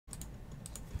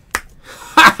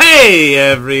Hey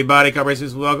everybody, Cop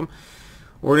Racers, welcome.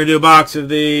 We're going to do a box of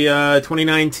the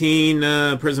 2019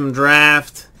 Prizm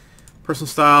Draft personal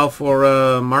style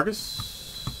for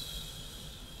Marcus.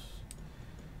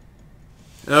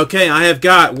 Okay, I have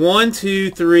got 1, 2,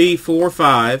 3, 4,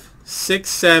 5, 6,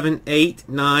 7, 8,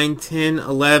 9, 10,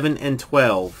 11, and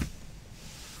 12.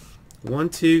 1,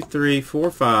 2, 3, 4,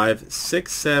 5,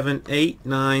 6, 7, 8,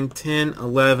 9, 10,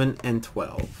 11, and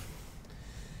 12.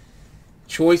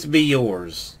 Choice be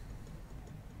yours.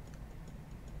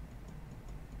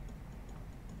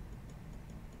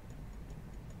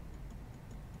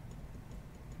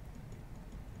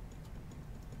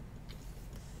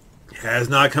 Has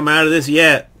not come out of this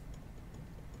yet.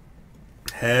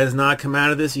 Has not come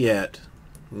out of this yet.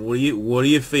 What are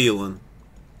you feeling?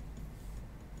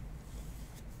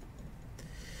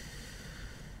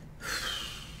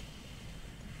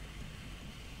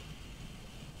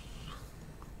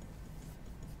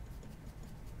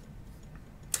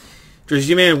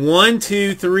 Jersey Man 1,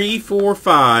 2, 3, 4,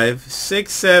 5,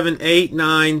 6, 7, 8,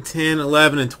 9, 10,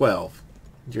 11, and 12.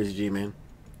 Jersey G-Man.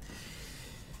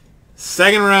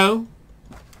 Second row.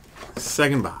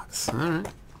 Second box. Alright.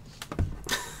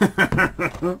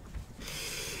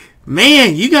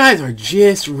 Man, you guys are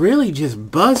really just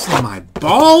busting my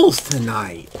balls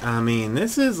tonight. I mean,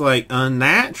 this is like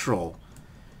unnatural.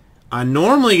 I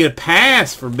normally get a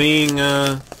pass for being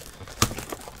not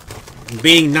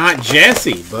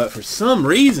Jesse, but for some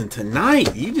reason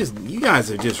tonight you guys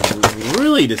have just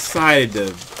really decided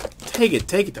to take it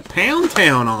to Pound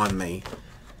Town on me.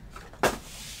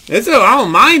 I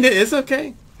don't mind it. It's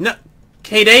okay. No,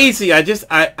 K Daisy. I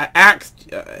asked.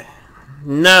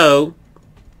 No,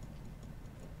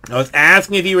 I was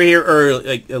asking if you were here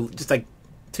early, just like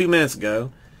 2 minutes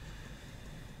ago.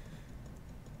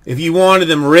 If you wanted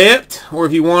them ripped or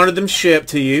if you wanted them shipped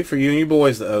to you for you and your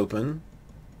boys to open.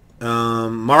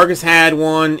 Marcus had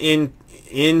one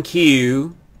in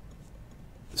queue,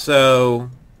 so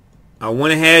I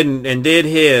went ahead and did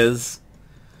his.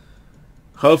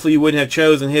 Hopefully you wouldn't have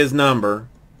chosen his number.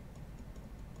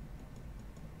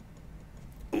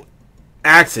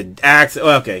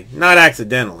 Okay, not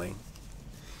accidentally.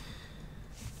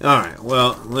 All right.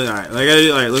 Well, all right. All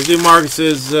right. Let's do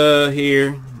Marcus's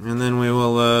here, and then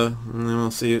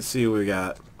we'll see what we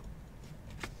got.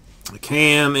 A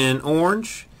Cam in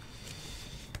orange.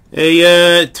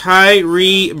 A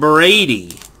Tyree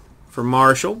Brady for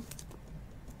Marshall.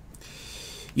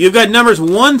 You've got numbers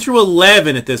 1 through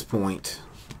 11 at this point.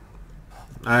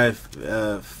 I've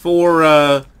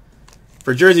for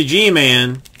Jersey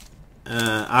G-Man,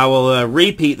 I will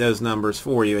repeat those numbers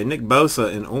for you. And Nick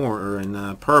Bosa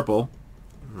in purple.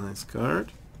 Nice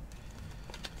card.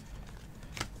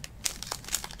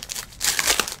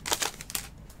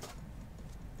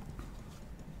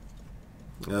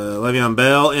 Le'Veon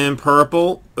Bell in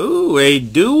purple. Ooh, a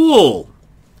duel.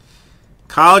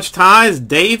 College ties,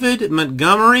 David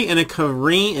Montgomery and a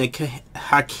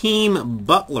Hakeem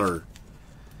Butler.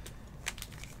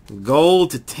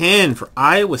 Gold to 10 for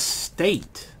Iowa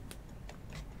State.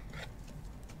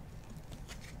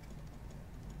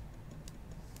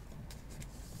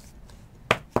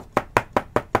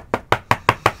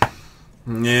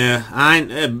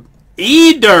 Yeah,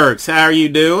 E-Dirks, how are you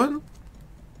doing?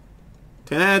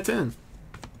 10 out of 10.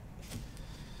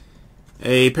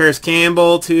 A Paris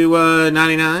Campbell to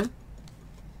 99.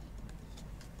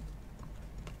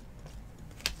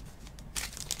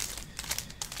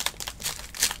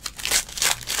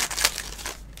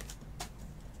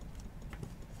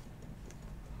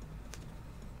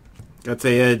 Got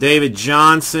a David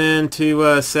Johnson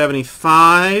to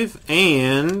 75.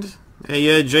 And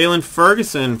a Jalen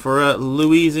Ferguson for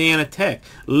Louisiana Tech.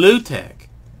 Lou Tech.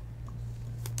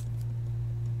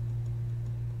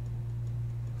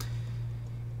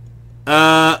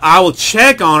 I will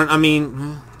check on it. I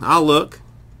mean, I'll look.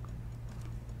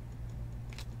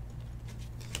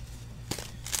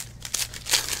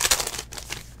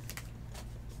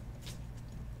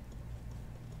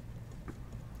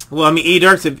 Well, I mean,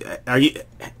 E-Dirks, are you?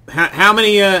 How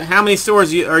many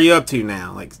stores are you up to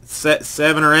now? Like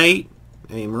 7 or 8?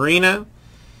 A Marino.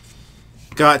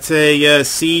 Got a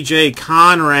C.J.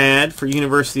 Conrad for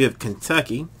University of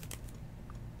Kentucky.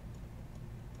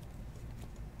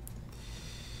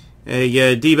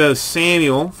 A Deebo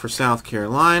Samuel for South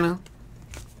Carolina.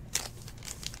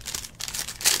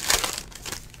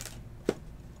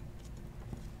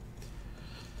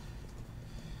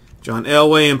 John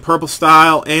Elway in purple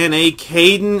style. And a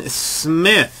Caden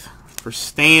Smith for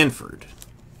Stanford.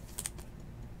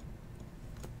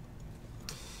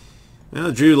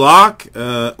 Well, Drew Lock,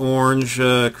 orange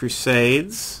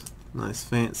Crusades. Nice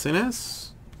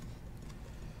fanciness.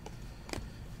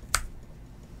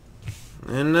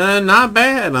 And not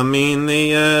bad. I mean,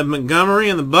 the Montgomery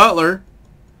and the Butler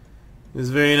is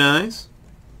very nice.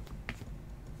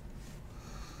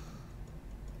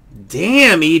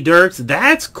 Damn, E. Dirks,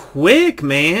 that's quick,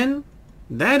 man.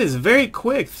 That is very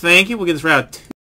quick. Thank you. We'll get this for out